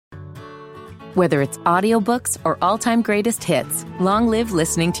Whether it's audiobooks or all-time greatest hits, long live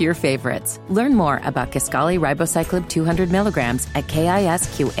listening to your favorites. Learn more about Kisqali Ribociclib 200 milligrams at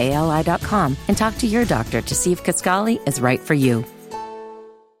KISQALI.com and talk to your doctor to see if Kisqali is right for you.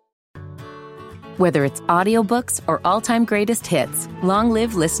 Whether it's audiobooks or all-time greatest hits, long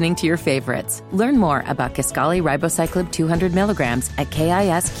live listening to your favorites. Learn more about Kisqali Ribociclib 200 milligrams at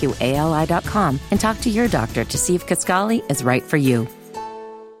KISQALI.com and talk to your doctor to see if Kisqali is right for you.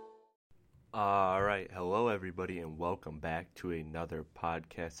 All right, hello everybody, and welcome back to another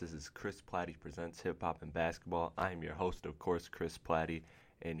podcast. This is Chris Platty Presents Hip Hop and Basketball. I am your host, of course, Chris Platty,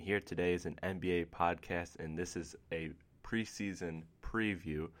 and here today is an NBA podcast, and this is a preseason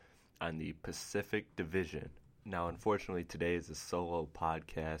preview on the Pacific Division. Now, unfortunately, today is a solo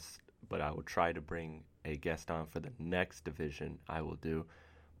podcast, but I will try to bring a guest on for the next division I will do.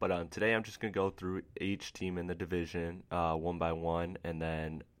 But today I'm just going to go through each team in the division one by one and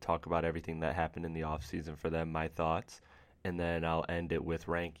then talk about everything that happened in the offseason for them, my thoughts, and then I'll end it with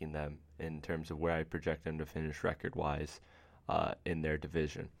ranking them in terms of where I project them to finish record-wise in their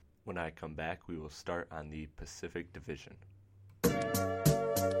division. When I come back, we will start on the Pacific Division.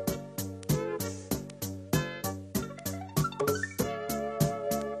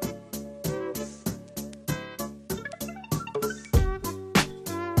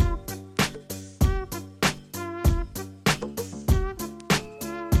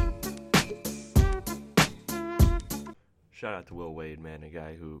 Shout out to Will Wade, man, a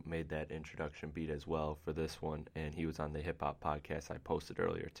guy who made that introduction beat as well for this one, and he was on the Hip Hop podcast I posted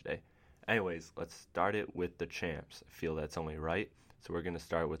earlier today. Anyways, let's start it with the champs. I feel that's only right. So we're going to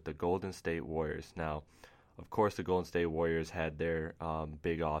start with the Golden State Warriors. Now, of course, the Golden State Warriors had their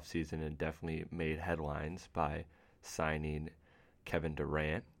big offseason and definitely made headlines by signing Kevin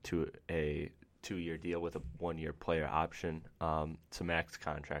Durant to a 2-year deal with a 1-year player option. It's a max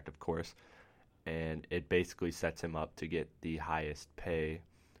contract, of course. And it basically sets him up to get the highest pay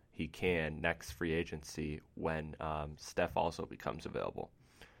he can next free agency when Steph also becomes available.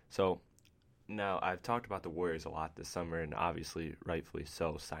 So now I've talked about the Warriors a lot this summer, and obviously rightfully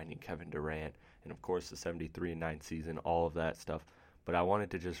so, signing Kevin Durant and of course the 73-9 season, all of that stuff. But I wanted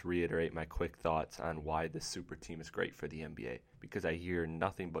to just reiterate my quick thoughts on why this super team is great for the NBA, because I hear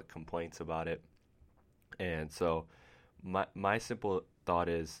nothing but complaints about it. And so my simple thought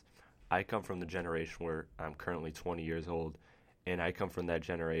is, I come from the generation where I'm currently 20 years old, and I come from that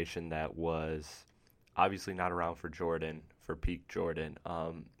generation that was obviously not around for Jordan, for peak Jordan,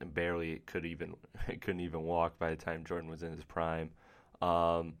 and barely couldn't even walk by the time Jordan was in his prime.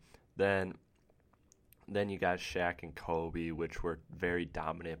 Then you got Shaq and Kobe, which were very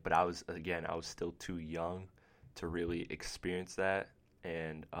dominant, but I was still too young to really experience that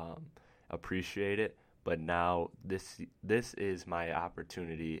and appreciate it. But now this is my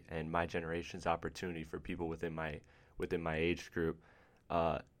opportunity and my generation's opportunity for people within my age group.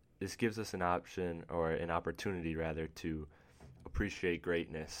 This gives us an option, or an opportunity rather, to appreciate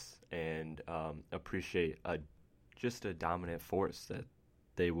greatness and appreciate just a dominant force that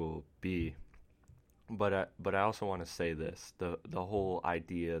they will be. But I also want to say this: the whole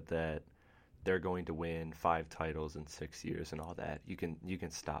idea that they're going to win 5 titles in 6 years and all that, you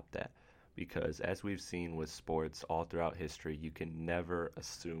can stop that. Because as we've seen with sports all throughout history, you can never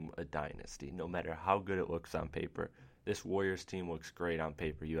assume a dynasty, no matter how good it looks on paper. This Warriors team looks great on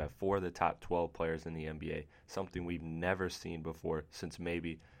paper. You have 4 of the top 12 players in the NBA, something we've never seen before since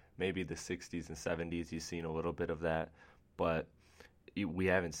maybe the 60s and 70s. You've seen a little bit of that, but we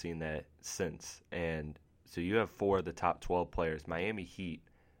haven't seen that since. And so you have 4 of the top 12 players. Miami Heat,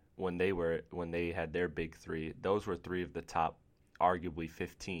 when they had their big 3, those were 3 of the top, arguably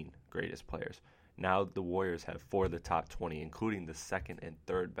 15 greatest players. Now the Warriors have 4 of the top 20, including the second and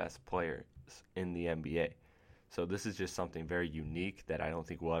third best players in the NBA. So this is just something very unique that I don't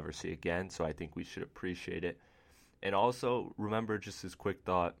think we'll ever see again, so I think we should appreciate it. And also remember, just this quick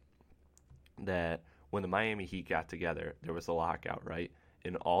thought, that when the Miami Heat got together, there was a lockout, right?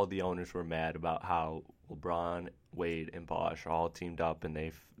 And all the owners were mad about how LeBron, Wade, and Bosh all teamed up, and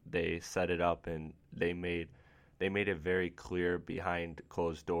they set it up, and they made it very clear behind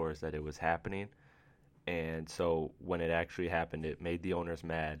closed doors that it was happening. And so when it actually happened, it made the owners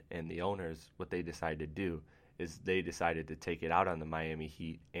mad. And the owners, what they decided to do is they decided to take it out on the Miami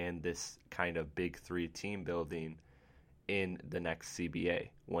Heat and this kind of big 3 team building in the next CBA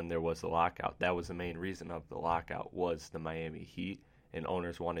when there was a lockout. That was the main reason of the lockout, was the Miami Heat. And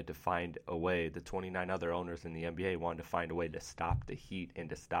owners wanted to find a way, the 29 other owners in the NBA wanted to find a way to stop the Heat and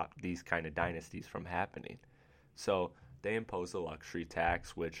to stop these kind of dynasties from happening. So they imposed a luxury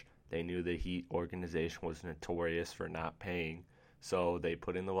tax, which they knew the Heat organization was notorious for not paying. So they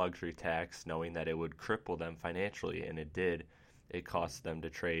put in the luxury tax knowing that it would cripple them financially, and it did. It cost them to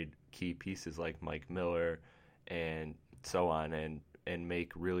trade key pieces like Mike Miller and so on, and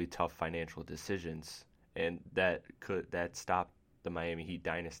make really tough financial decisions, and that stopped the Miami Heat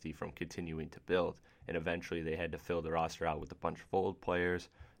dynasty from continuing to build. And eventually they had to fill the roster out with a bunch of old players.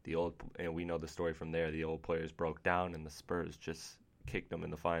 And we know the story from there. The old players broke down, and the Spurs just kicked them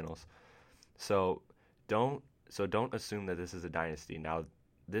in the finals. So don't assume that this is a dynasty. Now,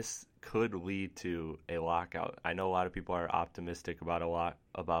 this could lead to a lockout. I know a lot of people are optimistic about a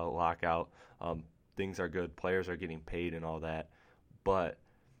lockout. Things are good. Players are getting paid and all that, but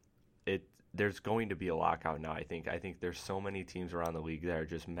there's going to be a lockout now. I think there's so many teams around the league that are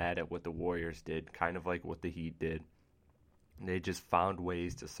just mad at what the Warriors did, kind of like what the Heat did. They just found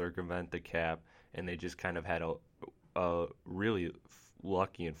ways to circumvent the cap, and they just kind of had a really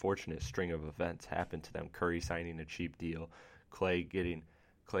lucky and fortunate string of events happen to them. Curry signing a cheap deal, Clay getting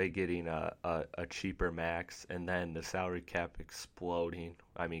a cheaper max, and then the salary cap exploding.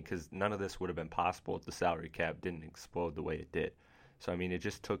 I mean, because none of this would have been possible if the salary cap didn't explode the way it did. So, I mean, it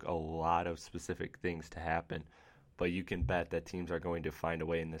just took a lot of specific things to happen. But you can bet that teams are going to find a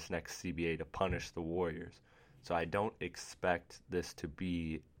way in this next CBA to punish the Warriors. So I don't expect this to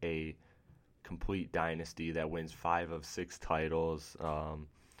be a complete dynasty that wins 5 of 6 titles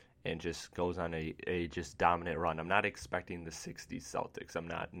and just goes on a just dominant run. I'm not expecting the 60s Celtics. I'm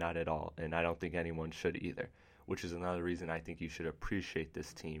not at all. And I don't think anyone should either, which is another reason I think you should appreciate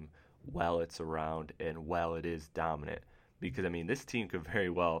this team while it's around and while it is dominant. Because, I mean, this team could very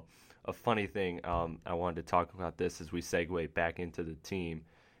well – a funny thing I wanted to talk about this as we segue back into the team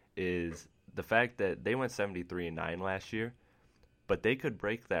is the fact that they went 73-9 last year, but they could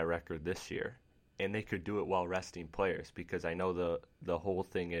break that record this year, and they could do it while resting players, because I know the whole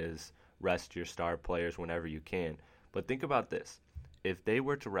thing is rest your star players whenever you can. But think about this. If they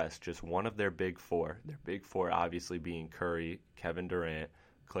were to rest just one of their big four obviously being Curry, Kevin Durant,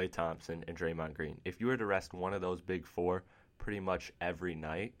 Klay Thompson, and Draymond Green. If you were to rest one of those big four pretty much every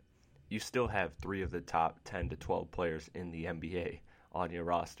night, you still have 3 of the top 10 to 12 players in the NBA on your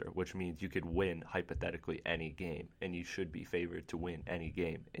roster, which means you could win, hypothetically, any game, and you should be favored to win any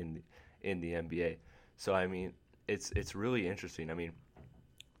game in the NBA. So, I mean, it's really interesting. I mean,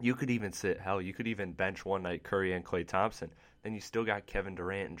 you could even bench one night Curry and Klay Thompson. Then you still got Kevin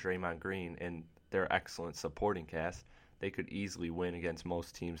Durant and Draymond Green and their excellent supporting cast. They could easily win against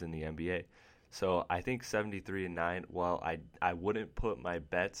most teams in the NBA. So I think 73-9, while I wouldn't put my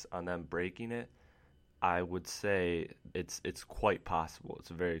bets on them breaking it, I would say it's quite possible.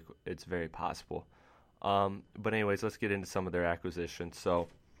 It's very possible. But anyways, let's get into some of their acquisitions. So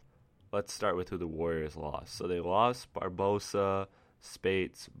let's start with who the Warriors lost. So they lost Barbosa,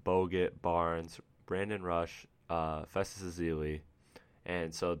 Spates, Bogut, Barnes, Brandon Rush, Festus Ezeli.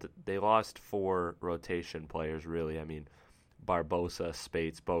 And so they lost 4 rotation players, really. I mean, Barbosa,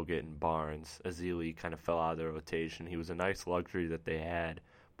 Spates, Bogut, and Barnes. Ezeli kind of fell out of the rotation. He was a nice luxury that they had,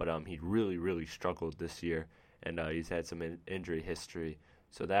 but he really, really struggled this year, and he's had some injury history.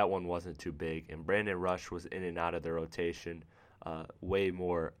 So that one wasn't too big. And Brandon Rush was in and out of the rotation, way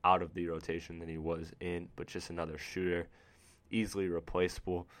more out of the rotation than he was in, but just another shooter, easily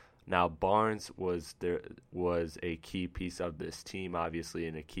replaceable. Now, Barnes was a key piece of this team, obviously,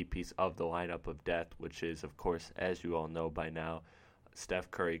 and a key piece of the lineup of death, which is, of course, as you all know by now,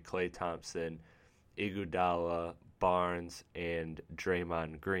 Steph Curry, Klay Thompson, Iguodala, Barnes, and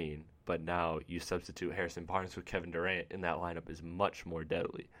Draymond Green. But now you substitute Harrison Barnes with Kevin Durant, and that lineup is much more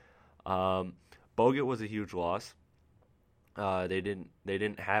deadly. Bogut was a huge loss. They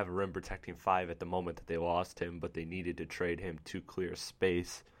didn't have a rim protecting 5 at the moment that they lost him, but they needed to trade him to clear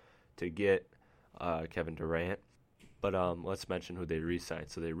space to get Kevin Durant. But let's mention who they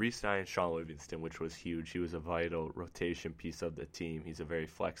re-signed. So they re-signed Shaun Livingston, which was huge. He was a vital rotation piece of the team. He's a very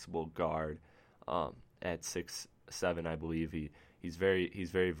flexible guard at 6'7", I believe. He's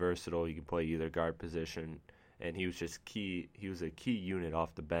very versatile. He can play either guard position, and he was just key. He was a key unit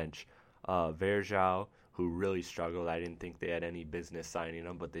off the bench. Verjao, who really struggled. I didn't think they had any business signing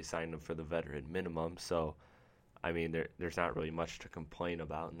him, but they signed him for the veteran minimum. So, I mean, there's not really much to complain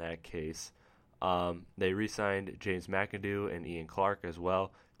about in that case. They re-signed James McAdoo and Ian Clark as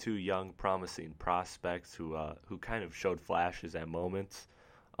well, 2 young, promising prospects who kind of showed flashes at moments.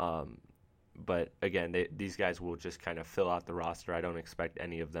 But again, these guys will just kind of fill out the roster. I don't expect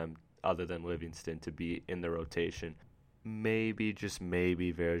any of them, other than Livingston, to be in the rotation. Maybe, just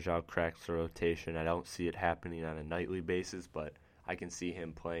maybe, Verjao cracks the rotation. I don't see it happening on a nightly basis, but I can see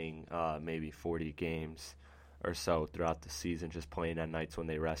him playing maybe 40 games or so throughout the season, just playing on nights when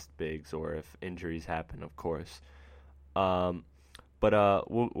they rest bigs or if injuries happen, of course.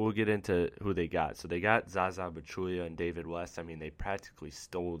 But we'll get into who they got. So they got Zaza Pachulia and David West. I mean, they practically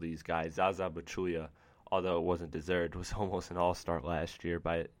stole these guys. Zaza Pachulia, although it wasn't deserved, was almost an all-star last year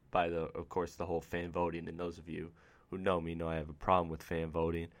by of course, the whole fan voting. And those of you who know me know I have a problem with fan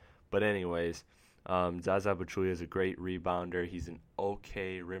voting. But anyways, Zaza Pachulia is a great rebounder. He's an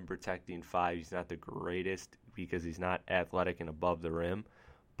okay rim protecting 5. He's not the greatest because he's not athletic and above the rim,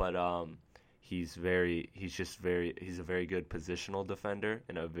 but he's a very good positional defender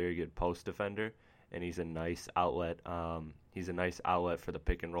and a very good post defender, and he's a nice outlet. He's a nice outlet for the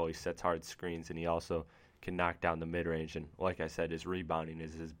pick and roll. He sets hard screens, and he also can knock down the mid range. And like I said, his rebounding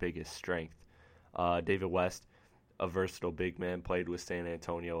is his biggest strength. David West, a versatile big man, played with San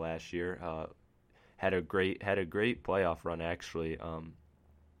Antonio last year. Had a great playoff run actually.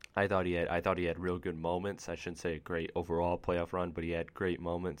 I thought he had real good moments. I shouldn't say a great overall playoff run, but he had great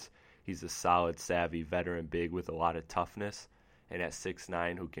moments. He's a solid, savvy veteran big with a lot of toughness, and at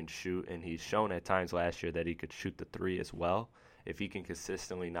 6'9", who can shoot. And he's shown at times last year that he could shoot the 3 as well. If he can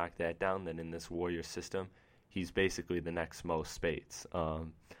consistently knock that down, then in this Warriors system, he's basically the next Mo Spates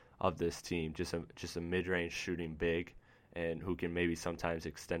of this team. Just a mid-range shooting big, and who can maybe sometimes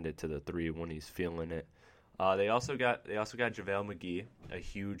extend it to the 3 when he's feeling it. They also got JaVale McGee, a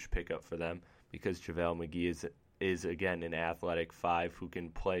huge pickup for them because JaVale McGee is again an athletic 5 who can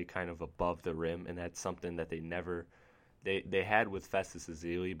play kind of above the rim, and that's something that they had with Festus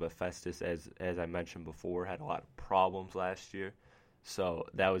Ezeli, but Festus, as I mentioned before, had a lot of problems last year. So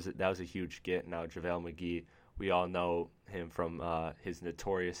that was a huge get. Now JaVale McGee, we all know him from his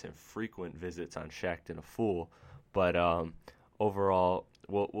notorious and frequent visits on Shaqtin' a Fool, but overall,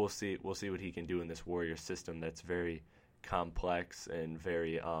 we'll see what he can do in this Warrior system that's very complex and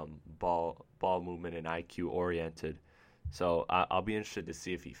very ball movement and IQ oriented. So I'll be interested to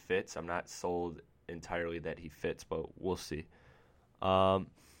see if he fits. I'm not sold entirely that he fits, but we'll see. Other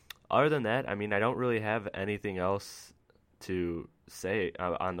than that, I mean, I don't really have anything else to say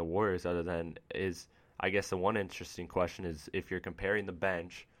on the Warriors other than I guess the one interesting question is if you're comparing the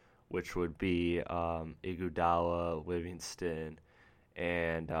bench, which would be Iguodala, Livingston,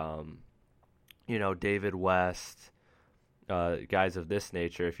 and David West, guys of this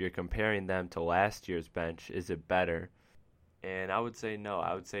nature. If you're comparing them to last year's bench, is it better? And I would say no.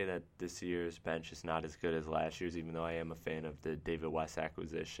 I would say that this year's bench is not as good as last year's, even though I am a fan of the David West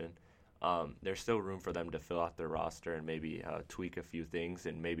acquisition. There's still room for them to fill out their roster and maybe tweak a few things,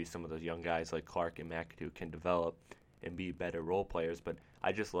 and maybe some of those young guys like Clark and McAdoo can develop and be better role players. But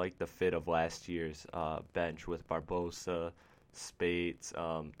I just like the fit of last year's bench with Barbosa, Spates.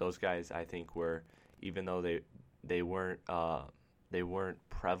 Those guys, I think, were, even though they weren't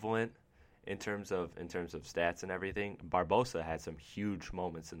prevalent in terms of stats and everything, Barbosa had some huge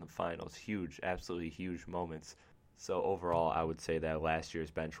moments in the finals, absolutely huge moments. So overall, I would say that last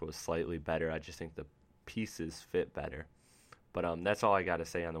year's bench was slightly better. I just think the pieces fit better. But that's all I got to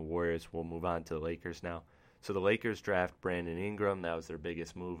say on the Warriors. We'll move on to the Lakers now. So the Lakers draft Brandon Ingram. That was their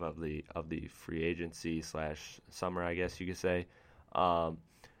biggest move of the free agency / summer, I guess you could say.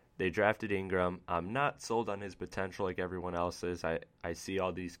 They drafted Ingram. I'm not sold on his potential like everyone else is. I see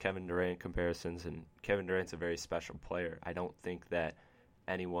all these Kevin Durant comparisons, and Kevin Durant's a very special player. I don't think that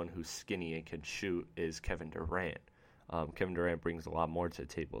anyone who's skinny and can shoot is Kevin Durant. Kevin Durant brings a lot more to the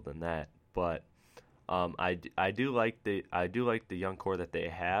table than that. But I do like the young core that they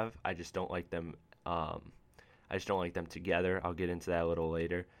have. I just don't like them. I just don't like them together. I'll get into that a little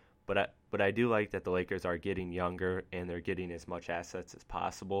later. But I do like that the Lakers are getting younger and they're getting as much assets as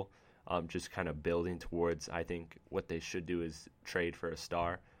possible. Just kind of building towards, I think, what they should do is trade for a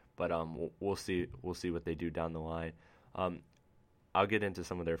star. But we'll see what they do down the line. I'll get into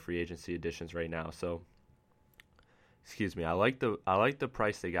some of their free agency additions right now. So, excuse me. I like the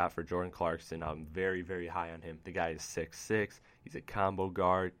price they got for Jordan Clarkson. I'm very, very high on him. The guy is 6'6". He's a combo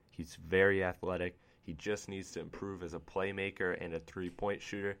guard. He's very athletic. He just needs to improve as a playmaker and a three-point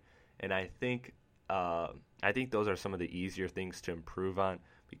shooter. And I think those are some of the easier things to improve on,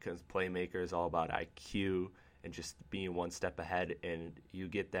 because playmaker is all about IQ and just being one step ahead. And you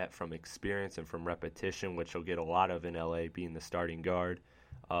get that from experience and from repetition, which you'll get a lot of in LA, being the starting guard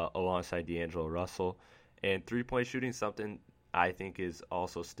alongside D'Angelo Russell. And three-point shooting, something I think is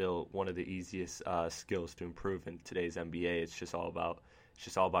also still one of the easiest skills to improve in today's NBA. It's just all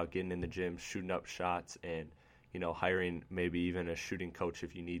about getting in the gym, shooting up shots, and hiring maybe even a shooting coach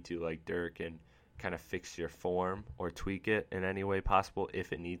if you need to, like Dirk, and kind of fix your form or tweak it in any way possible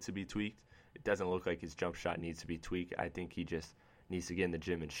if it needs to be tweaked. It doesn't look like his jump shot needs to be tweaked. I think he just needs to get in the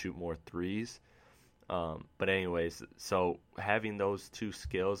gym and shoot more threes. But anyways, so having those two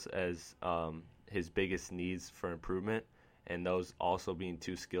skills as his biggest needs for improvement, and those also being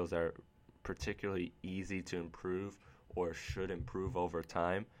two skills that are particularly easy to improve or should improve over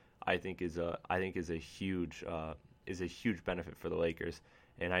time, I think is a huge benefit for the Lakers.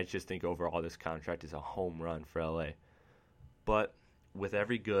 And I just think overall this contract is a home run for LA. But with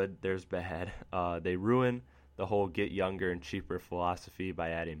every good, there's bad. They ruin the whole get younger and cheaper philosophy by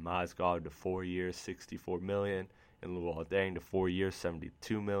adding Mozgov to 4 years, $64 million, and Luol Deng to 4 years,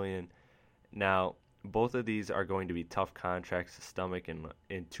 $72 million. Now, both of these are going to be tough contracts to stomach in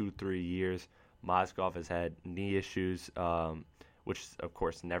 2-3 years. Mozgov has had knee issues, which is, of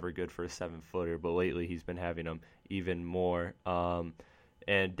course, never good for a 7-footer, but lately he's been having them even more.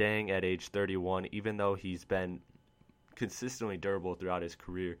 And Deng at age 31, even though he's been consistently durable throughout his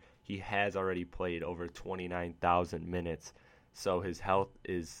career, he has already played over 29,000 minutes. So his health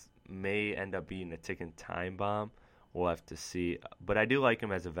may end up being a ticking time bomb. We'll have to see. But I do like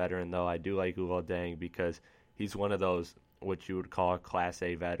him as a veteran, though. I do like Luol Deng because he's one of those, what you would call Class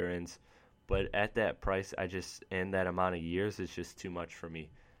A veterans. But at that price, and that amount of years, it's just too much for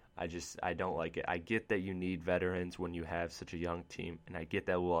me. I don't like it. I get that you need veterans when you have such a young team, and I get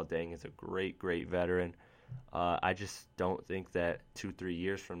that Luol Deng is a great, great veteran. I just don't think that 2-3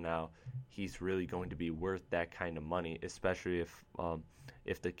 years from now he's really going to be worth that kind of money, especially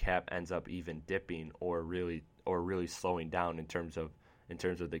if the cap ends up even dipping or really slowing down in terms of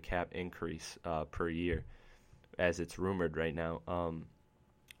the cap increase per year, as it's rumored right now.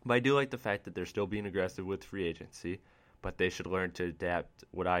 But I do like the fact that they're still being aggressive with free agency, but they should learn to adapt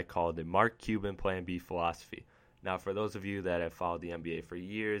what I call the Mark Cuban Plan B philosophy. Now, for those of you that have followed the NBA for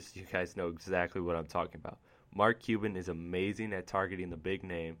years, you guys know exactly what I'm talking about. Mark Cuban is amazing at targeting the big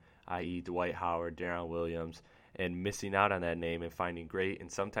name, i.e. Dwight Howard, Deron Williams, and missing out on that name and finding great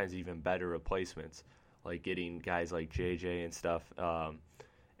and sometimes even better replacements, like getting guys like JJ and stuff,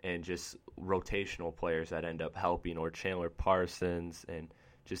 and just rotational players that end up helping, or Chandler Parsons. And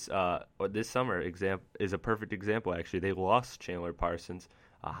just this summer is a perfect example, actually. They lost Chandler Parsons,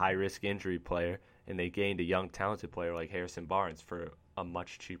 a high-risk injury player, and they gained a young, talented player like Harrison Barnes for a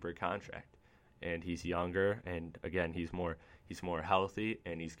much cheaper contract. And he's younger, and again, he's more healthy,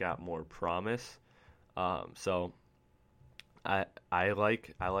 and he's got more promise. So I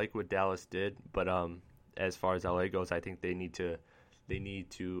like what Dallas did, but as far as LA goes, I think they need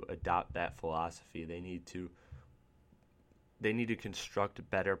to adopt that philosophy. They need to construct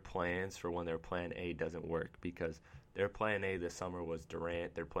better plans for when their plan A doesn't work, because their plan A this summer was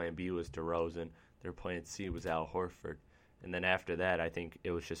Durant, their plan B was DeRozan, their plan C was Al Horford, and then after that, I think it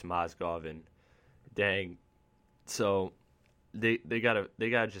was just Mozgov and Deng. So they gotta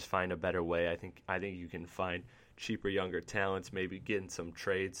just find a better way. I think you can find cheaper, younger talents, maybe getting some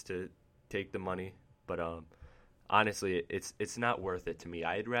trades to take the money, but honestly, it's not worth it to me.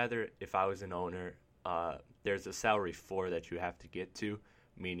 I'd rather, if I was an owner, there's a salary floor that you have to get to,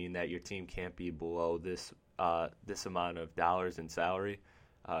 meaning that your team can't be below this amount of dollars in salary.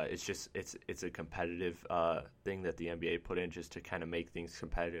 It's a competitive thing that the NBA put in just to kind of make things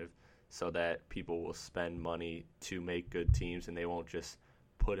competitive, so that people will spend money to make good teams, and they won't just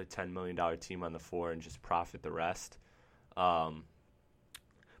put a $10 million team on the floor and just profit the rest. But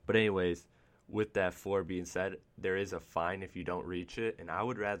anyways, with that floor being said, there is a fine if you don't reach it, and I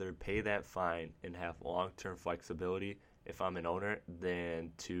would rather pay that fine and have long-term flexibility if I'm an owner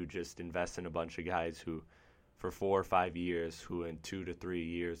than to just invest in a bunch of guys who, for 4 or 5 years, who in 2 to 3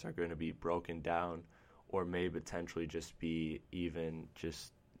 years are going to be broken down, or may potentially just be even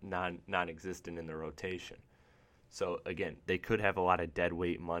just non-existent in the rotation. So again, they could have a lot of dead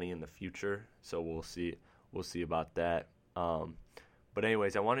weight money in the future, so we'll see about that. But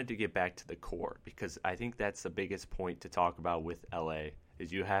anyways, I wanted to get back to the core, because I think that's the biggest point to talk about with LA,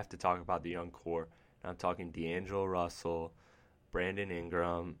 is you have to talk about the young core. And I'm talking D'Angelo Russell, Brandon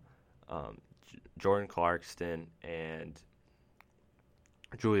Ingram, Jordan Clarkson, and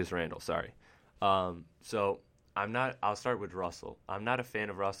Julius Randle. So I'll start with Russell. I'm not a fan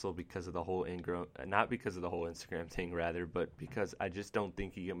of Russell because of the whole not because of the whole Instagram thing, rather, but because I just don't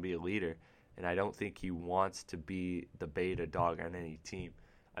think he can be a leader, and I don't think he wants to be the beta dog on any team.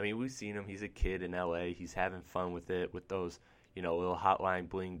 I mean, we've seen him. He's a kid in LA. He's having fun with it, with those, little hotline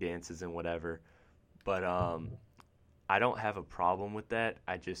bling dances and whatever. But I don't have a problem with that.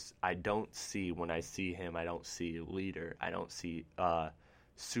 I don't see, when I see him, I don't see a leader. I don't see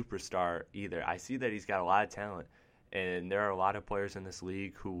superstar either. I see that he's got a lot of talent, and there are a lot of players in this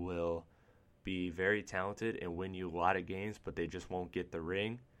league who will be very talented and win you a lot of games, but they just won't get the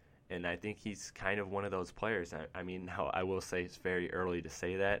ring. And I think he's kind of one of those players. I mean, I will say it's very early to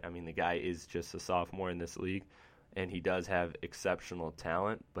say that. I mean, the guy is just a sophomore in this league, and he does have exceptional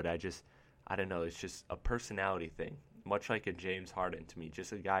talent, but I don't know, it's just a personality thing. much like a James Harden to me,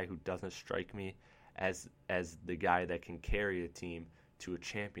 just a guy who doesn't strike me as the guy that can carry a team to a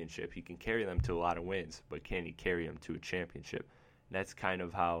championship. He can carry them to a lot of wins, but can he carry them to a championship? And that's kind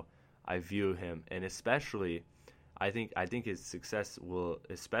of how I view him, and especially, I think his success will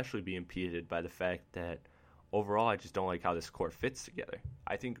especially be impeded by the fact that overall I just don't like how this core fits together.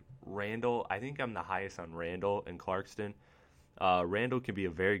 I think I'm the highest on Randall and Clarkson. Randall can be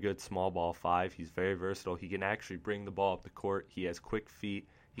a very good small ball 5. He's very versatile. He can actually bring the ball up the court. He has quick feet.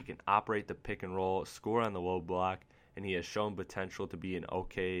 He can operate the pick and roll, score on the low block, and he has shown potential to be an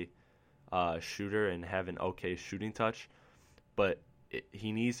okay shooter and have an okay shooting touch. But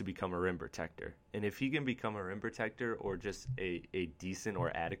he needs to become a rim protector. And if he can become a rim protector or just a decent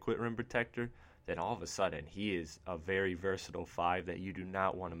or adequate rim protector, then all of a sudden he is a very versatile 5 that you do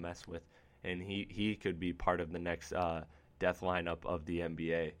not want to mess with. And he could be part of the next death lineup of the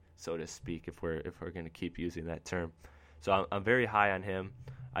NBA, so to speak, if we're going to keep using that term. So I'm very high on him.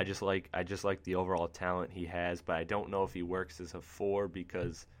 I just like the overall talent he has, but I don't know if he works as a 4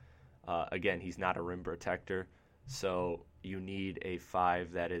 because, again, he's not a rim protector. So you need a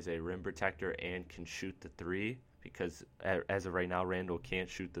 5 that is a rim protector and can shoot the 3, because as of right now, Randall can't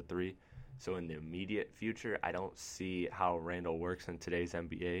shoot the 3. So in the immediate future, I don't see how Randall works in today's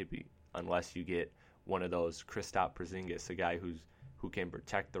NBA unless you get one of those Kristaps Porzingis, a guy who can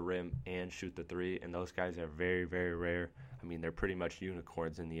protect the rim and shoot the 3, and those guys are very, very rare. I mean, they're pretty much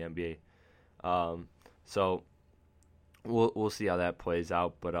unicorns in the NBA. So we'll see how that plays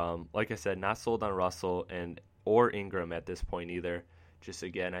out. But like I said, not sold on Russell or Ingram at this point either. Just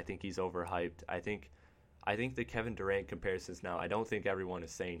again, I think he's overhyped. I think the Kevin Durant comparisons now, I don't think everyone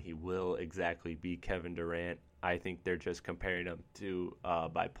is saying he will exactly be Kevin Durant. I think they're just comparing him to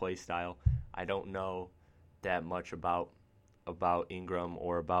by play style. I don't know that much about Ingram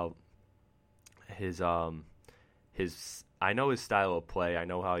or about his I know his style of play. I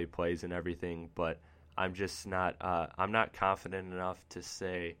know how he plays and everything, but I'm just not I'm not confident enough to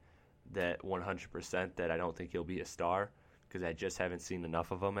say that 100% that I don't think he'll be a star, because I just haven't seen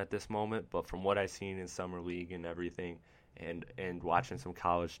enough of him at this moment. But from what I've seen in summer league and everything, and watching some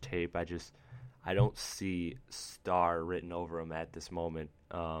college tape, I don't see star written over him at this moment.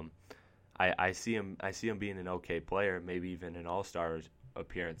 I see him being an okay player, maybe even an all-star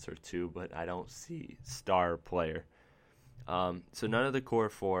appearance or 2, but I don't see star player. So none of the core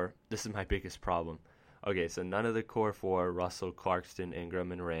 4. This is my biggest problem. Okay, so none of the core 4, Russell, Clarkson,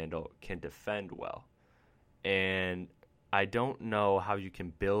 Ingram, and Randall, can defend well. And I don't know how you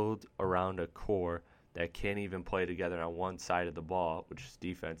can build around a core that can't even play together on one side of the ball, which is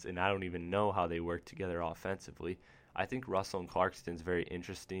defense, and I don't even know how they work together offensively. I think Russell and Clarkson's very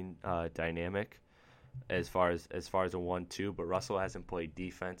interesting dynamic as far as a 1-2, but Russell hasn't played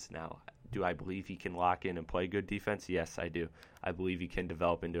defense. Now, do I believe he can lock in and play good defense? Yes, I do. I believe he can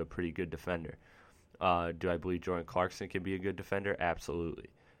develop into a pretty good defender. Do I believe Jordan Clarkson can be a good defender?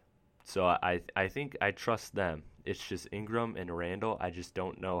 Absolutely. So I think I trust them. It's just Ingram and Randall. I just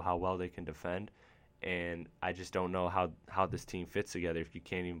don't know how well they can defend, and I just don't know how this team fits together if you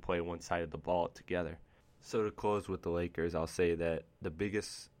can't even play one side of the ball together. So to close with the Lakers, I'll say that the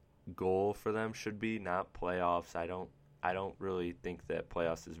biggest goal for them should be not playoffs. I don't really think that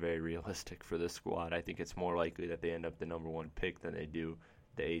playoffs is very realistic for this squad. I think it's more likely that they end up the number 1 pick than they do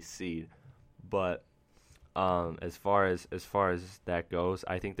the 8th seed. But as far as that goes,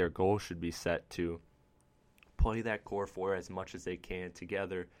 I think their goal should be set to play that core 4 as much as they can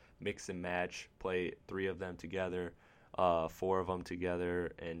together, mix and match, play 3 of them together, 4 of them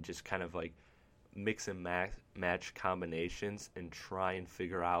together, and just kind of like mix and match combinations and try and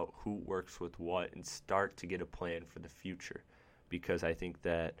figure out who works with what and start to get a plan for the future. Because I think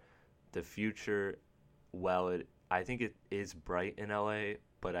that the future, I think it is bright in LA,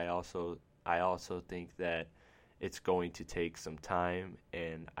 but I also think that it's going to take some time,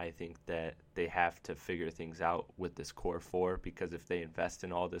 and I think that they have to figure things out with this core 4, because if they invest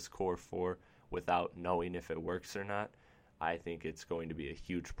in all this core 4 without knowing if it works or not, I think it's going to be a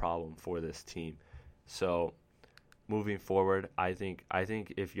huge problem for this team. So moving forward, I think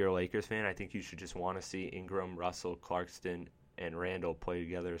if you're a Lakers fan, I think you should just want to see Ingram, Russell, Clarkson, and Randall play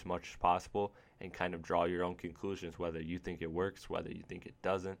together as much as possible and kind of draw your own conclusions, whether you think it works, whether you think it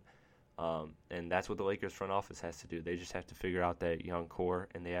doesn't. And that's what the Lakers front office has to do. They just have to figure out that young core,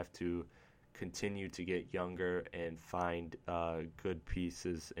 and they have to continue to get younger and find good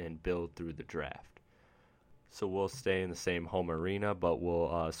pieces and build through the draft. So we'll stay in the same home arena, but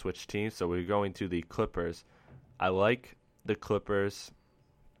we'll switch teams. So we're going to the Clippers. I like the Clippers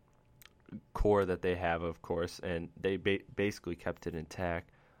core that they have, of course, and they basically kept it intact.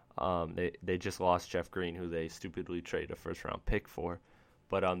 They just lost Jeff Green, who they stupidly traded a first-round pick for.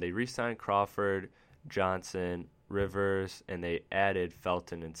 But they re-signed Crawford, Johnson, Rivers, and they added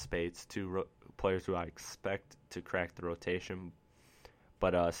Felton and Spates, two players who I expect to crack the rotation.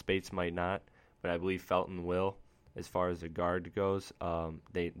 But Spates might not, but I believe Felton will. As far as the guard goes,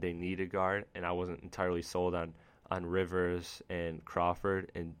 they need a guard, and I wasn't entirely sold on Rivers and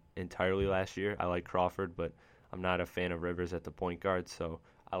Crawford entirely last year. I like Crawford, but I'm not a fan of Rivers at the point guard, so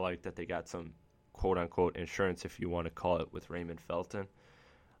I like that they got some quote-unquote insurance, if you want to call it, with Raymond Felton.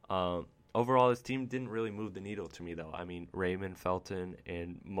 Overall, this team didn't really move the needle to me, though. I mean, Raymond Felton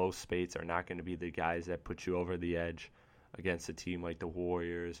and Mo Spates are not going to be the guys that put you over the edge against a team like the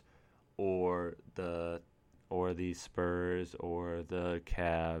Warriors or the Spurs or the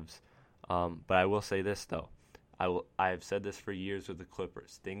Cavs. But I will say this, though. I've said this for years with the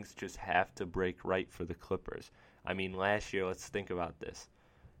Clippers. Things just have to break right for the Clippers. I mean, last year, let's think about this.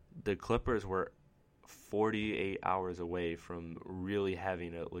 The Clippers were 48 hours away from really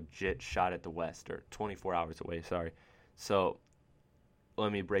having a legit shot at the West, or 24 hours away, sorry. So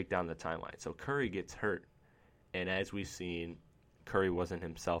let me break down the timeline. So Curry gets hurt, and as we've seen, Curry wasn't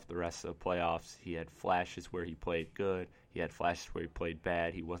himself the rest of the playoffs. He had flashes where he played good. He had flashes where he played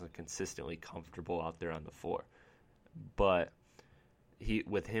bad. He wasn't consistently comfortable out there on the floor. But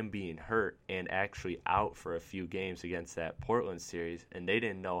with him being hurt and actually out for a few games against that Portland series, and they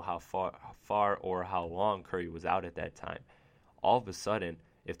didn't know how far or how long Curry was out at that time. All of a sudden,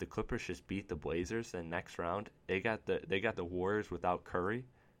 if the Clippers just beat the Blazers, then next round they got the Warriors without Curry.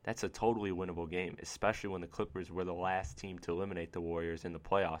 That's a totally winnable game, especially when the Clippers were the last team to eliminate the Warriors in the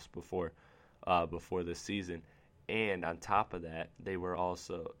playoffs before this season. And on top of that, they're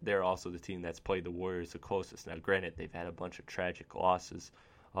also the team that's played the Warriors the closest. Now, granted, they've had a bunch of tragic losses,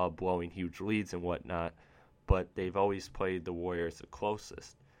 blowing huge leads and whatnot, but they've always played the Warriors the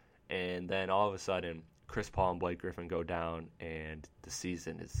closest. And then all of a sudden, Chris Paul and Blake Griffin go down, and the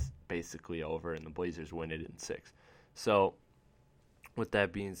season is basically over, and the Blazers win it in 6. So, with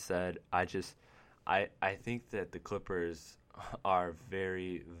that being said, I think that the Clippers are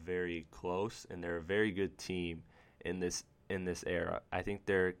very, very close, and they're a very good team in this era. I think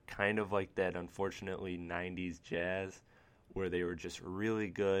they're kind of like that, unfortunately, 90s Jazz, where they were just really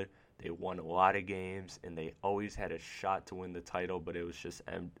good. They won a lot of games, and they always had a shot to win the title, but it was just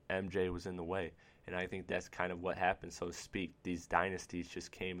MJ was in the way. And I think that's kind of what happened, so to speak. These dynasties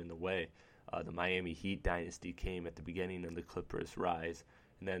just came in the way. The Miami Heat dynasty came at the beginning of the Clippers' rise.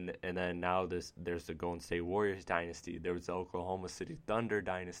 And then now there's the Golden State Warriors dynasty. There was the Oklahoma City Thunder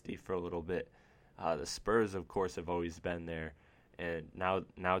dynasty for a little bit. The Spurs, of course, have always been there. And now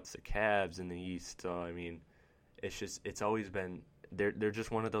it's the Cavs in the East. So, I mean, it's always been – they're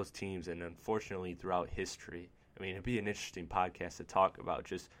just one of those teams. And unfortunately, throughout history, I mean, it'd be an interesting podcast to talk about,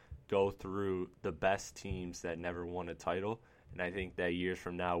 just go through the best teams that never won a title. And I think that years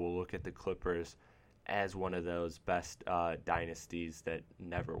from now, we'll look at the Clippers as one of those best dynasties that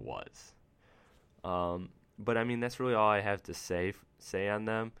never was. But I mean, that's really all I have to say on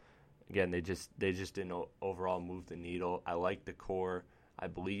them. Again, they just didn't overall move the needle. I like the core. I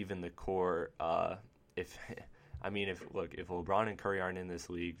believe in the core. If LeBron and Curry aren't in this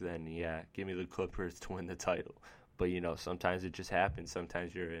league, then yeah, give me the Clippers to win the title. But sometimes it just happens.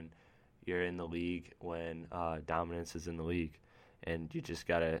 Sometimes you're in the league when dominance is in the league, and you just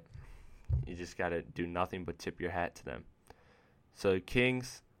gotta do nothing but tip your hat to them. So the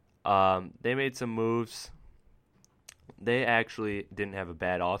Kings, they made some moves. They actually didn't have a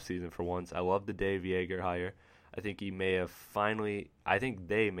bad offseason for once. I love the Dave Yeager hire. I think they may have finally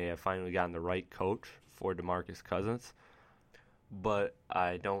gotten the right coach for DeMarcus Cousins. But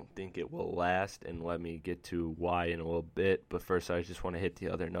I don't think it will last, and let me get to why in a little bit. But first, I just want to hit the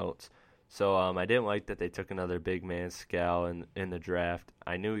other notes. So I didn't like that they took another big man, Skal, in the draft.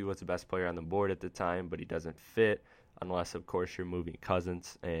 I knew he was the best player on the board at the time, but he doesn't fit unless, of course, you're moving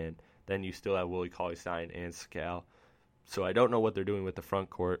Cousins, and then you still have Willie Cauley-Stein and Skal. So I don't know what they're doing with the front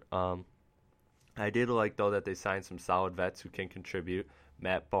court. I did like, though, that they signed some solid vets who can contribute.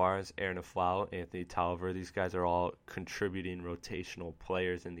 Matt Barnes, Aaron Aflalo, Anthony Tolliver. These guys are all contributing rotational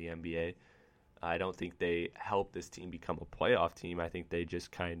players in the NBA. I don't think they help this team become a playoff team. I think they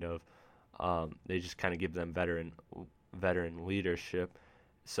just kind of give them veteran leadership.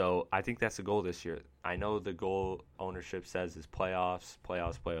 So I think that's the goal this year. I know the goal ownership says is playoffs,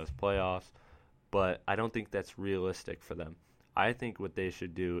 but I don't think that's realistic for them. I think what they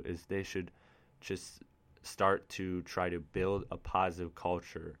should do is they should just start to try to build a positive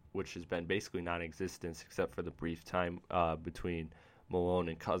culture, which has been basically non-existent except for the brief time between Malone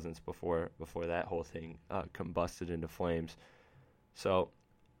and Cousins before that whole thing combusted into flames. So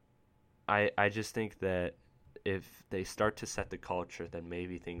I just think that if they start to set the culture, then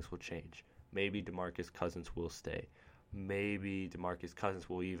maybe things will change. Maybe DeMarcus Cousins will stay. Maybe DeMarcus Cousins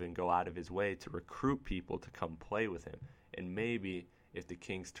will even go out of his way to recruit people to come play with him. And maybe if the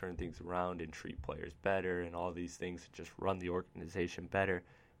Kings turn things around and treat players better and all these things, just run the organization better,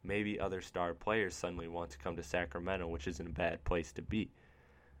 maybe other star players suddenly want to come to Sacramento, which isn't a bad place to be.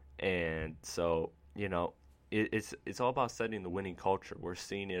 And so, it's all about setting the winning culture. We're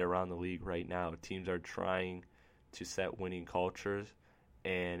seeing it around the league right now. Teams are trying to set winning cultures,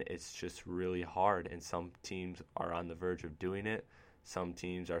 and it's just really hard. And some teams are on the verge of doing it. Some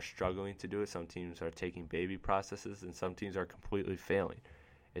teams are struggling to do it. Some teams are taking baby processes, and some teams are completely failing.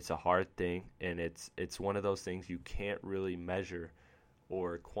 It's a hard thing, and it's one of those things you can't really measure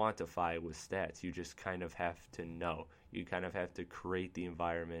or quantify with stats. You just kind of have to know. You kind of have to create the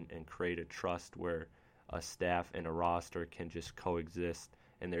environment and create a trust where a staff and a roster can just coexist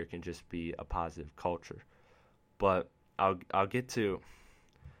and there can just be a positive culture. But I'll get to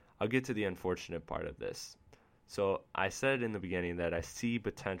the unfortunate part of this. So I said in the beginning that I see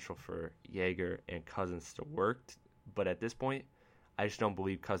potential for Joerger and Cousins to work, but at this point, I just don't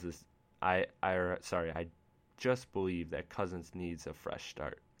believe Cousins. I just believe that Cousins needs a fresh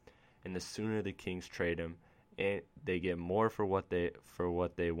start, and the sooner the Kings trade him, and they get more for what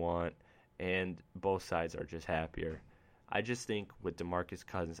they want, and both sides are just happier. I just think with DeMarcus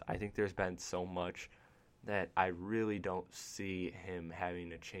Cousins, I think there's been so much that I really don't see him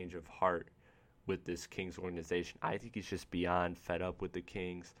having a change of heart with this Kings organization. I think he's just beyond fed up with the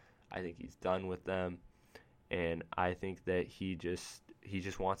Kings. I think he's done with them, and I think that he just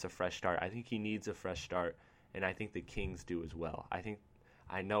wants a fresh start. I think he needs a fresh start, and I think the Kings do as well.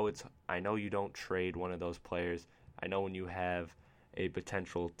 I know you don't trade one of those players. I know when you have a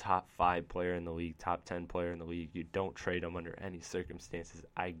potential top 5 player in the league, top 10 player in the league, you don't trade them under any circumstances.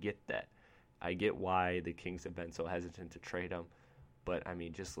 I get that. I get why the Kings have been so hesitant to trade him, but I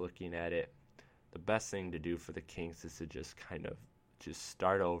mean, just looking at it, the best thing to do for the Kings is to just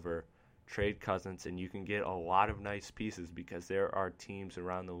start over, trade Cousins, and you can get a lot of nice pieces because there are teams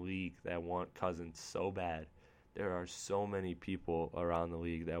around the league that want Cousins so bad. There are so many people around the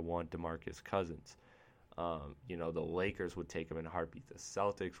league that want DeMarcus Cousins. The Lakers would take him in a heartbeat. The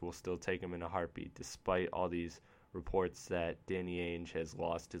Celtics will still take him in a heartbeat, despite all these reports that Danny Ainge has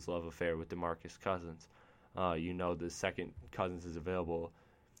lost his love affair with DeMarcus Cousins. The second Cousins is available,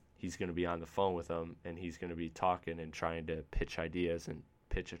 he's going to be on the phone with him, and he's going to be talking and trying to pitch ideas and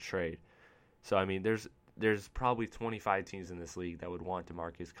pitch a trade. So, I mean, there's probably 25 teams in this league that would want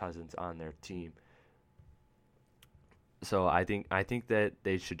DeMarcus Cousins on their team. So I think that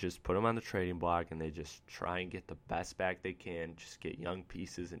they should just put him on the trading block and they just try and get the best back they can, just get young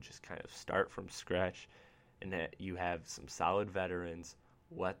pieces and just kind of start from scratch, and that you have some solid veterans,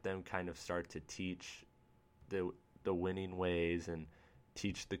 let them kind of start to teach the winning ways and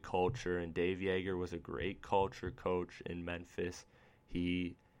teach the culture. And Dave Joerger was a great culture coach in Memphis.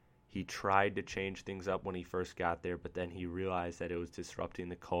 He tried to change things up when he first got there, but then he realized that it was disrupting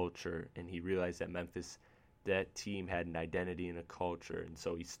the culture, and he realized that Memphis, that team had an identity and a culture, and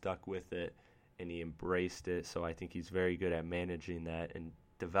so he stuck with it and he embraced it. So I think he's very good at managing that and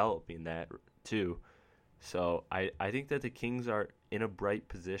developing that too. So I think that the Kings are in a bright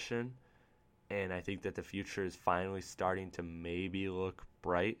position, and I think that the future is finally starting to maybe look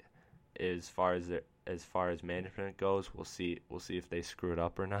bright as far as management goes. We'll see if they screw it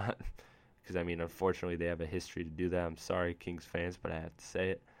up or not, because I mean, unfortunately they have a history to do that. I'm sorry, Kings fans, but I have to say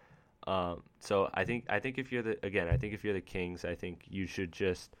it. So I think if you're the Kings, I think you should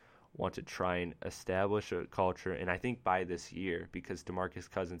just want to try and establish a culture. And I think by this year, because DeMarcus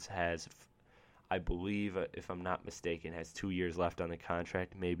Cousins has, I believe, if I'm not mistaken, has 2 years left on the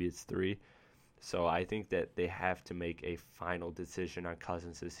contract. Maybe it's 3. So I think that they have to make a final decision on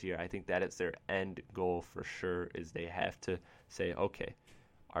Cousins this year. I think that is their end goal for sure, is they have to say, okay,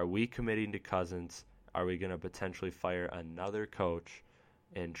 are we committing to Cousins? Are we going to potentially fire another coach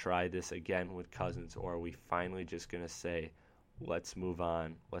and try this again with Cousins, or are we finally just going to say, let's move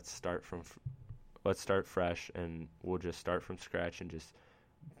on, let's start fresh, and we'll just start from scratch and just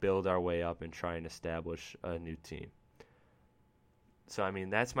build our way up and try and establish a new team. So I mean,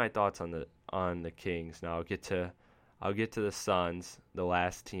 that's my thoughts on the Kings. Now I'll get to the Suns, the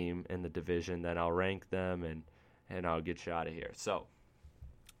last team in the division, then I'll rank them and I'll get you out of here. So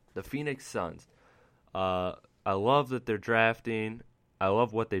the Phoenix Suns, I love that they're drafting. I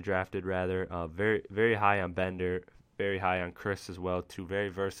love what they drafted, rather. Very, very high on Bender, very high on Chris as well. 2 very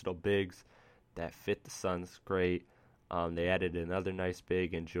versatile bigs that fit the Suns great. They added another nice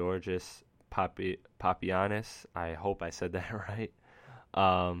big in Georgios Papagiannis. I hope I said that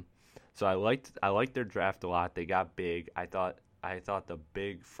right. So I liked their draft a lot. They got big. I thought the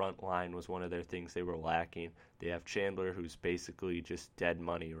big front line was one of their things they were lacking. They have Chandler, who's basically just dead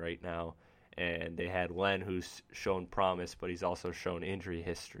money right now, and they had Len, who's shown promise, but he's also shown injury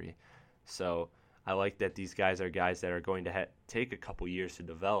history. So I like that these guys are guys that are going to take a couple years to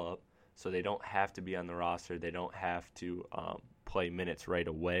develop, so they don't have to be on the roster. They don't have to play minutes right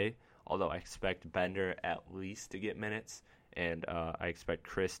away, although I expect Bender at least to get minutes, and I expect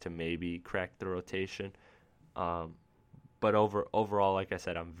Chris to maybe crack the rotation. But overall, like I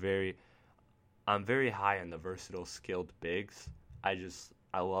said, I'm very high on the versatile, skilled bigs.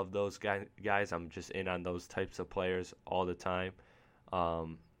 I love those guys. I'm just in on those types of players all the time.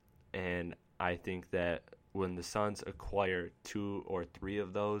 And I think that when the Suns acquire 2 or 3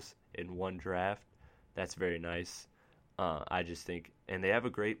 of those in one draft, that's very nice. I just think, and they have a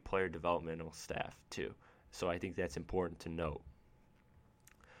great player developmental staff too. So I think that's important to note.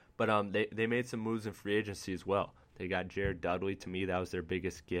 But they made some moves in free agency as well. They got Jared Dudley. To me, that was their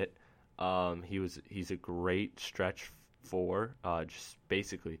biggest get. He's a great stretch four, just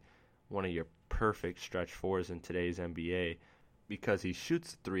basically one of your perfect stretch fours in today's NBA because he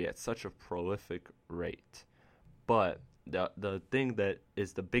shoots three at such a prolific rate. But the thing that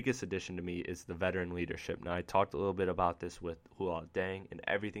is the biggest addition to me is the veteran leadership. Now, I talked a little bit about this with Luol Deng, and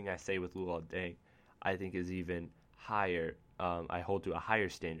everything I say with Luol Deng I think is even higher. I hold to a higher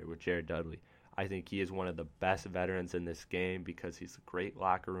standard with Jared Dudley. I think he is one of the best veterans in this game because he's a great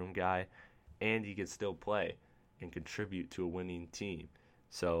locker room guy, and he can still play and contribute to a winning team.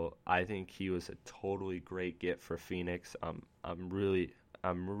 So I think he was a totally great get for Phoenix. I'm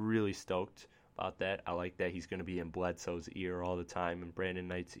really stoked about that. I like that he's going to be in Bledsoe's ear all the time and Brandon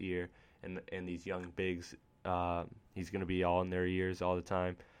Knight's ear and these young bigs. He's going to be all in their ears all the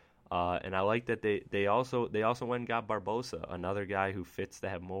time. And I like that they also went and got Barbosa, another guy who fits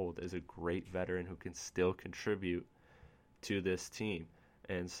that mold, is a great veteran who can still contribute to this team.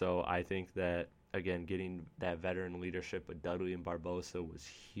 And so I think that, again, getting that veteran leadership with Dudley and Barbosa was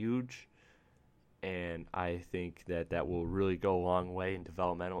huge. And I think that will really go a long way in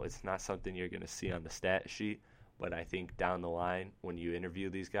developmental. It's not something you're going to see on the stat sheet, but I think down the line when you interview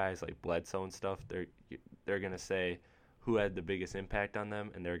these guys like Bledsoe and stuff, they're going to say who had the biggest impact on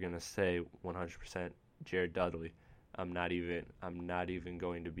them, and they're going to say 100% Jared Dudley. I'm not even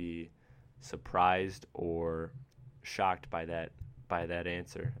going to be surprised or shocked by that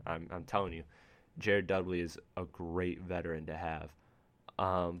answer. I'm telling you, Jared Dudley is a great veteran to have.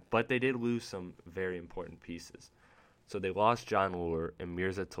 But they did lose some very important pieces. So they lost John Lure and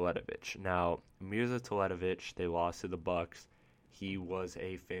Mirza Teletovic. Now, Mirza Teletovic, they lost to the Bucks. He was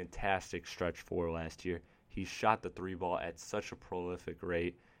a fantastic stretch four last year. He shot the three ball at such a prolific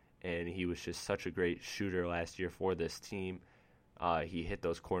rate, and he was just such a great shooter last year for this team. He hit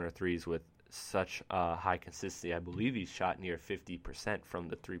those corner threes with such high consistency. I believe he shot near 50% from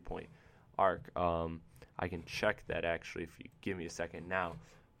the three-point arc. I can check that actually if you give me a second now.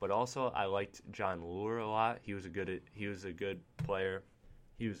 But also, I liked John Lure a lot. He was a good player.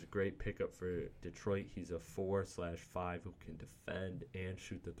 He was a great pickup for Detroit. He's a 4/5 who can defend and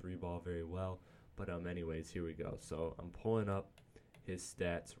shoot the three ball very well. But anyways, here we go. So I'm pulling up his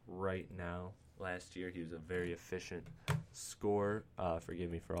stats right now. Last year, he was a very efficient scorer.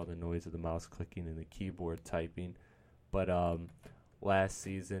 Forgive me for all the noise of the mouse clicking and the keyboard typing. But last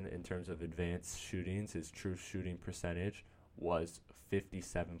season, in terms of advanced shootings, his true shooting percentage was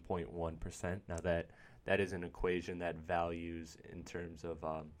 57.1%. Now that is an equation that values in terms of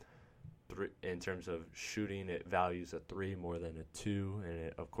shooting, it values a 3 more than a 2,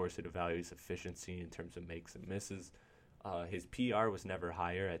 and of course it evaluates efficiency in terms of makes and misses. His PR was never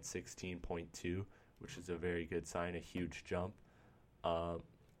higher at 16.2, which is a very good sign, a huge jump.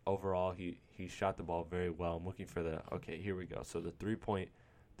 Overall, he shot the ball very well. I'm looking for here we go. So the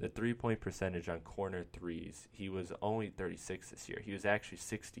three-point percentage on corner threes, he was only 36 this year. He was actually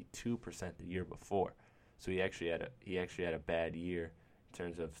 62% the year before. So he actually had a bad year in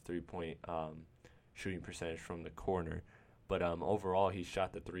terms of three-point shooting percentage from the corner. But overall, he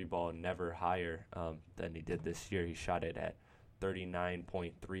shot the three ball never higher than he did this year. He shot it at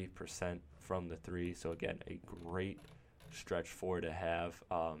 39.3% from the three. So, again, a great stretch four to have.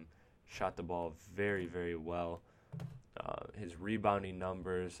 Shot the ball very, very well. His rebounding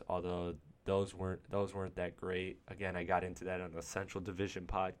numbers, although those weren't that great. Again, I got into that on the Central Division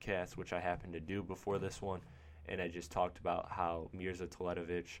podcast, which I happened to do before this one. And I just talked about how Mirza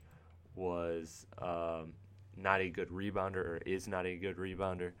Teletovic was not a good rebounder, or is not a good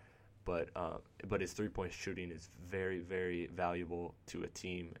rebounder, but his three-point shooting is very, very valuable to a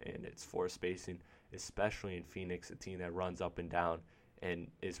team, and its floor spacing, especially in Phoenix, a team that runs up and down and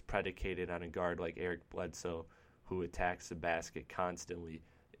is predicated on a guard like Eric Bledsoe who attacks the basket constantly.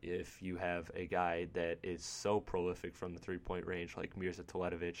 If you have a guy that is so prolific from the three-point range like Mirza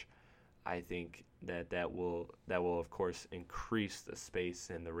Teletovic, I think that will of course increase the space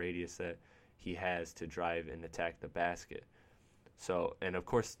and the radius that he has to drive and attack the basket. So, and of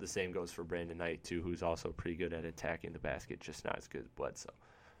course the same goes for Brandon Knight too, who's also pretty good at attacking the basket, just not as good as Bledsoe.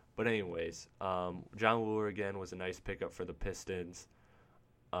 But anyways, John Wooler again was a nice pickup for the Pistons.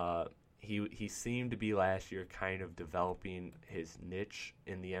 He seemed to be last year kind of developing his niche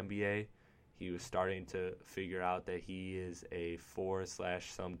in the NBA. He was starting to figure out that he is a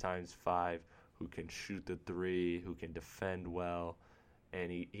 4/sometimes 5 who can shoot the three, who can defend well,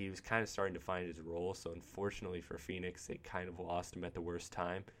 and he was kind of starting to find his role. So unfortunately for Phoenix, they kind of lost him at the worst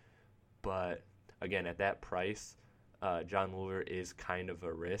time. But again, at that price, John Wooler is kind of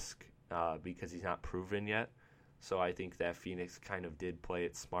a risk because he's not proven yet. So I think that Phoenix kind of did play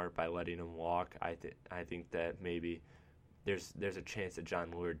it smart by letting him walk. I think that maybe there's a chance that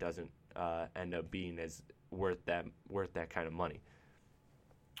John Wooler doesn't end up being as worth that kind of money.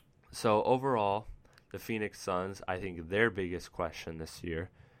 So overall, the Phoenix Suns, I think their biggest question this year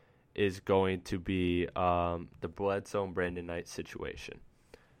is going to be the Bledsoe and Brandon Knight situation.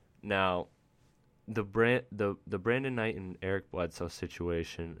 Now, the Brandon Knight and Eric Bledsoe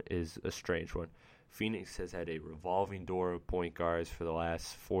situation is a strange one. Phoenix has had a revolving door of point guards for the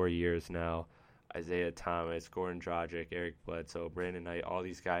last 4 years now. Isaiah Thomas, Goran Dragic, Eric Bledsoe, Brandon Knight, all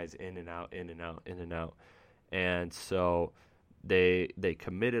these guys in and out. And so they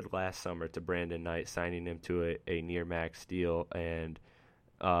committed last summer to Brandon Knight, signing him to a near max deal. And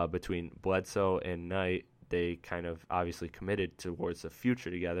between Bledsoe and Knight, they kind of obviously committed towards the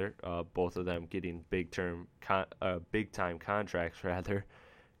future together. Both of them getting big time contracts rather.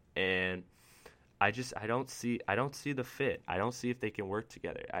 And I don't see the fit. I don't see if they can work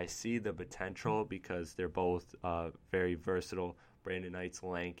together. I see the potential because they're both very versatile. Brandon Knight's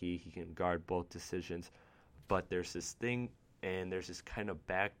lanky. He can guard both decisions. But there's this thing, and there's this kind of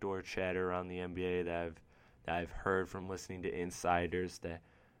backdoor chatter around the NBA that I've heard from listening to insiders that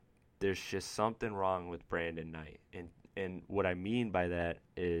there's just something wrong with Brandon Knight. And what I mean by that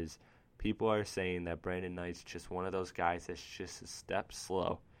is people are saying that Brandon Knight's just one of those guys that's just a step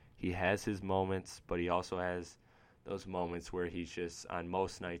slow. He has his moments, but he also has those moments where he's just, on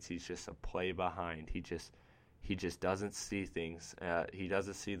most nights, he's just a play behind. He just doesn't see things. He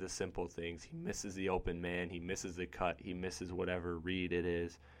doesn't see the simple things. He misses the open man. He misses the cut. He misses whatever read it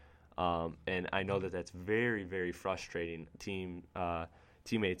is. And I know that that's very, very frustrating.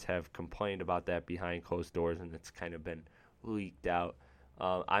 Teammates have complained about that behind closed doors, and it's kind of been leaked out.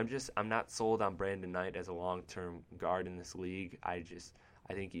 I'm not sold on Brandon Knight as a long-term guard in this league.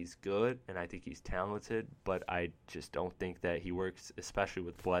 I think he's good, and I think he's talented, but I just don't think that he works, especially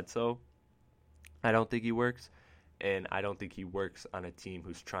with Bledsoe. I don't think he works, and I don't think he works on a team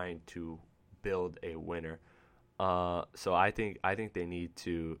who's trying to build a winner. So I think they need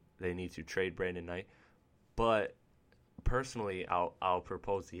to trade Brandon Knight, but personally, I'll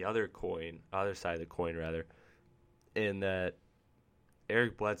propose the other side of the coin rather, in that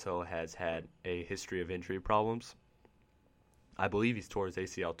Eric Bledsoe has had a history of injury problems. I believe he's tore his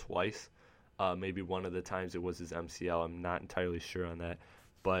ACL twice. Maybe one of the times it was his MCL. I'm not entirely sure on that.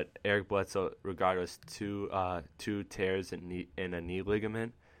 But Eric Bledsoe, regardless, two tears in a knee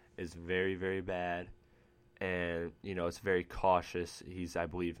ligament is very, very bad. And, it's very cautious. He's, I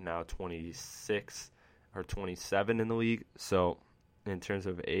believe, now 26 or 27 in the league. So, in terms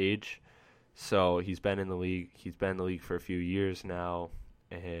of age. So, he's been in the league. He's been in the league for a few years now.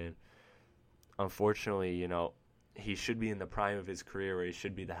 And, unfortunately, he should be in the prime of his career where he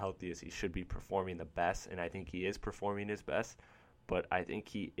should be the healthiest. He should be performing the best, and I think he is performing his best. But I think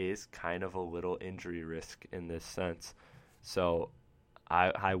he is kind of a little injury risk in this sense. So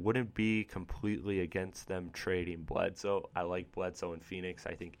I wouldn't be completely against them trading Bledsoe. I like Bledsoe in Phoenix.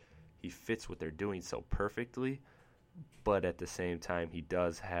 I think he fits what they're doing so perfectly. But at the same time, he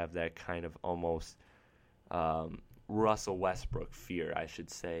does have that kind of almost Russell Westbrook fear, I should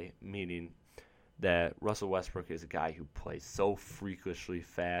say, meaning that Russell Westbrook is a guy who plays so freakishly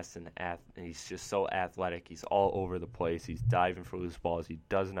fast and he's just so athletic. He's all over the place. He's diving for loose balls. He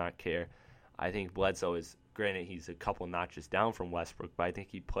does not care. I think Bledsoe is, granted, he's a couple notches down from Westbrook, but I think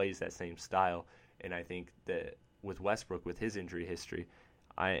he plays that same style. And I think that with Westbrook, with his injury history,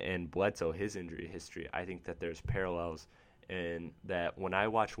 and Bledsoe, his injury history, I think that there's parallels. And that when I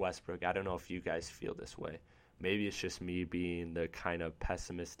watch Westbrook, I don't know if you guys feel this way. Maybe it's just me being the kind of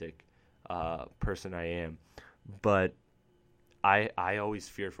pessimistic person I am, but I always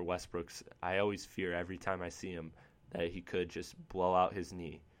fear for Westbrook's. I always fear every time I see him that he could just blow out his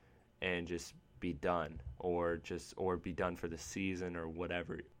knee and just be done, or be done for the season or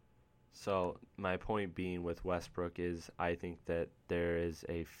whatever. So my point being with Westbrook is I think that there is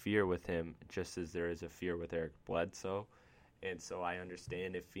a fear with him just as there is a fear with Eric Bledsoe. And so I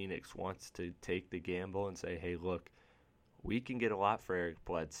understand if Phoenix wants to take the gamble and say, hey, look, we can get a lot for Eric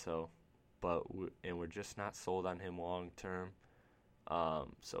Bledsoe, and we're just not sold on him long term.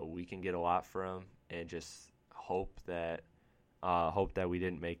 So we can get a lot for him and just hope that we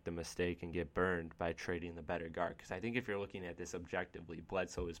didn't make the mistake and get burned by trading the better guard. Because I think if you're looking at this objectively,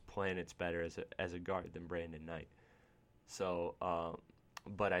 Bledsoe is planets better as a guard than Brandon Knight. So,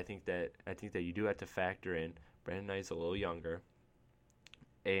 but I think that you do have to factor in Brandon Knight's a little younger,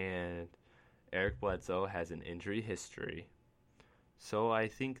 and Eric Bledsoe has an injury history. So I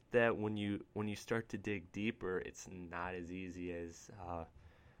think that when you start to dig deeper, it's not as easy as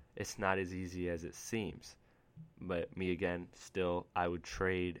it seems. But me again, still, I would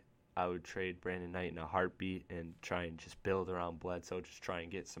trade Brandon Knight in a heartbeat and try and just build around Bledsoe. Just try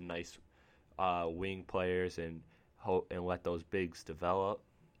and get some nice wing players and let those bigs develop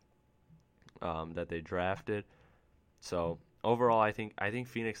that they drafted. So overall, I think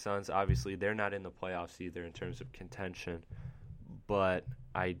Phoenix Suns, obviously they're not in the playoffs either in terms of contention, but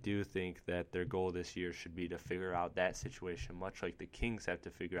I do think that their goal this year should be to figure out that situation, much like the Kings have to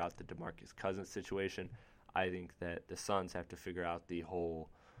figure out the DeMarcus Cousins situation. I think that the Suns have to figure out the whole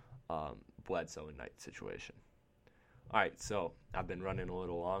Bledsoe and Knight situation. All right, so I've been running a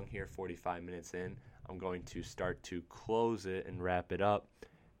little long here, 45 minutes in. I'm going to start to close it and wrap it up.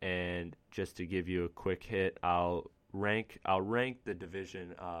 And just to give you a quick hit, I'll rank the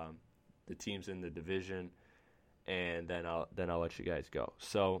division, the teams in the division, and then I'll let you guys go.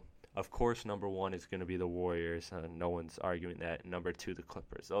 So, of course, number 1 is going to be the Warriors. No one's arguing that. Number 2, the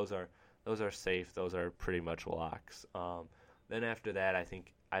Clippers. Those are safe. Those are pretty much locks. Then after that, I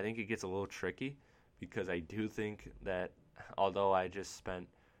think it gets a little tricky because I do think that although I just spent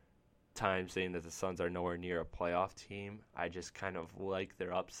time saying that the Suns are nowhere near a playoff team, I just kind of like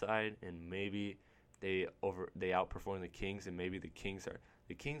their upside, and maybe they outperform the Kings, and maybe the Kings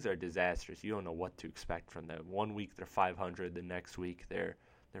are disastrous. You don't know what to expect from them. 1 week they're 500, the next week they're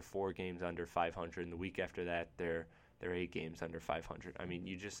 4 games under 500, and the week after that they're 8 games under 500. I mean,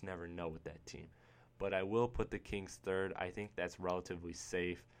 you just never know with that team. But I will put the Kings third. I think that's relatively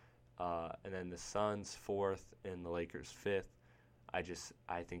safe. And then the Suns 4th and the Lakers 5th. I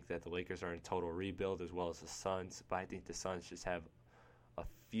think that the Lakers are in total rebuild as well as the Suns. But I think the Suns just have a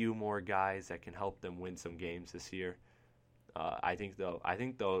few more guys that can help them win some games this year. I think though,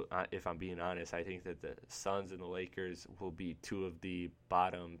 if I'm being honest, I think that the Suns and the Lakers will be 2 of the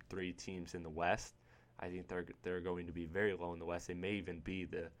bottom 3 teams in the West. I think they're going to be very low in the West. They may even be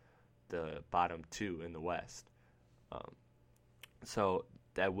the bottom 2 in the West. So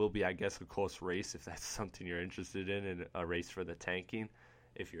that will be, I guess, a close race if that's something you're interested in a race for the tanking,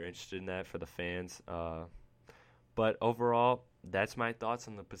 if you're interested in that for the fans. But overall, that's my thoughts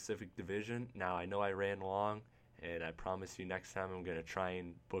on the Pacific Division. Now, I know I ran long, and I promise you next time I'm going to try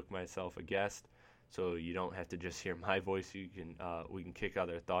and book myself a guest so you don't have to just hear my voice. We can kick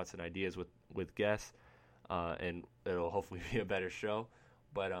other thoughts and ideas with guests, and it'll hopefully be a better show.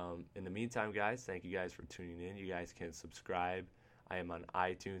 But in the meantime, guys, thank you guys for tuning in. You guys can subscribe. I am on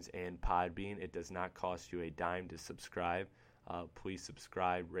iTunes and Podbean. It does not cost you a dime to subscribe. Please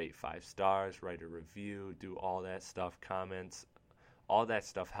subscribe, rate 5 stars, write a review, do all that stuff, comments. All that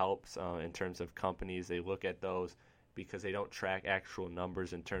stuff helps in terms of companies. They look at those because they don't track actual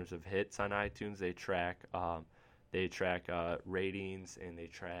numbers in terms of hits on iTunes. They track ratings, and they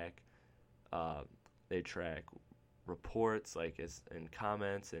track reports and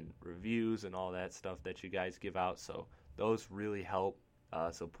comments and reviews and all that stuff that you guys give out. So those really help.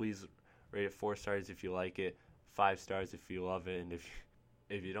 So please rate it 4 stars if you like it, 5 stars if you love it, and if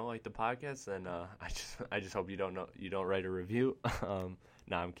you don't like the podcast, then I just hope you don't write a review. No,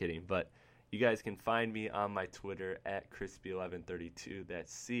 I'm kidding. But you guys can find me on my Twitter at Crispy1132.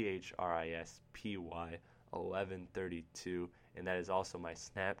 That's CHRISPY 1132, and that is also my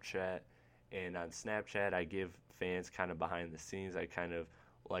Snapchat. And on Snapchat, I give fans kind of behind the scenes. I kind of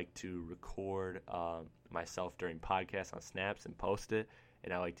like to record myself during podcasts on Snaps and post it,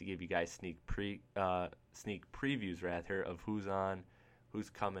 and I like to give you guys sneak previews rather of who's on, who's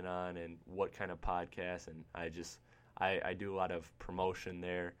coming on, and what kind of podcast. And I do a lot of promotion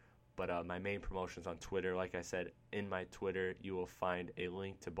there, but my main promotion's on Twitter. Like I said, in my Twitter, you will find a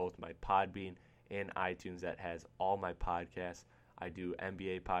link to both my Podbean and iTunes that has all my podcasts. I do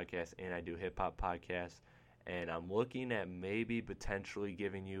NBA podcasts and I do hip-hop podcasts, And I'm looking at maybe potentially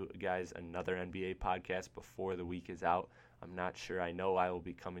giving you guys another NBA podcast before the week is out. I'm not sure. I know I will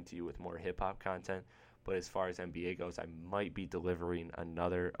be coming to you with more hip-hop content. But as far as NBA goes, I might be delivering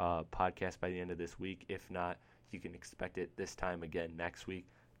another podcast by the end of this week. If not, you can expect it this time again next week.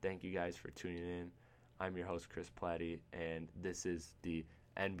 Thank you guys for tuning in. I'm your host, Chris Platty, and this is the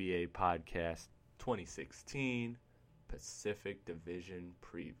NBA Podcast 2016 Pacific Division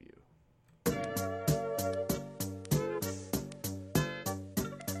Preview.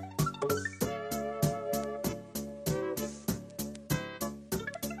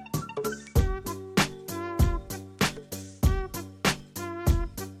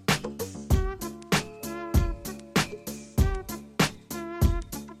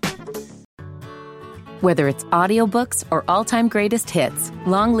 Whether it's audiobooks or all-time greatest hits,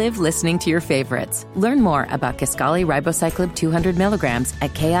 long live listening to your favorites. Learn more about Kisqali Ribociclib 200 milligrams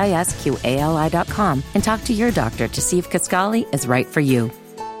at KISQALI.com and talk to your doctor to see if Kisqali is right for you.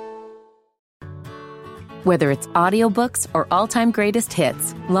 Whether it's audiobooks or all-time greatest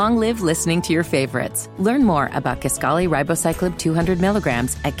hits, long live listening to your favorites. Learn more about Kisqali Ribociclib 200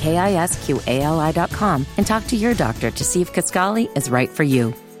 milligrams at KISQALI.com and talk to your doctor to see if Kisqali is right for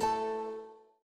you.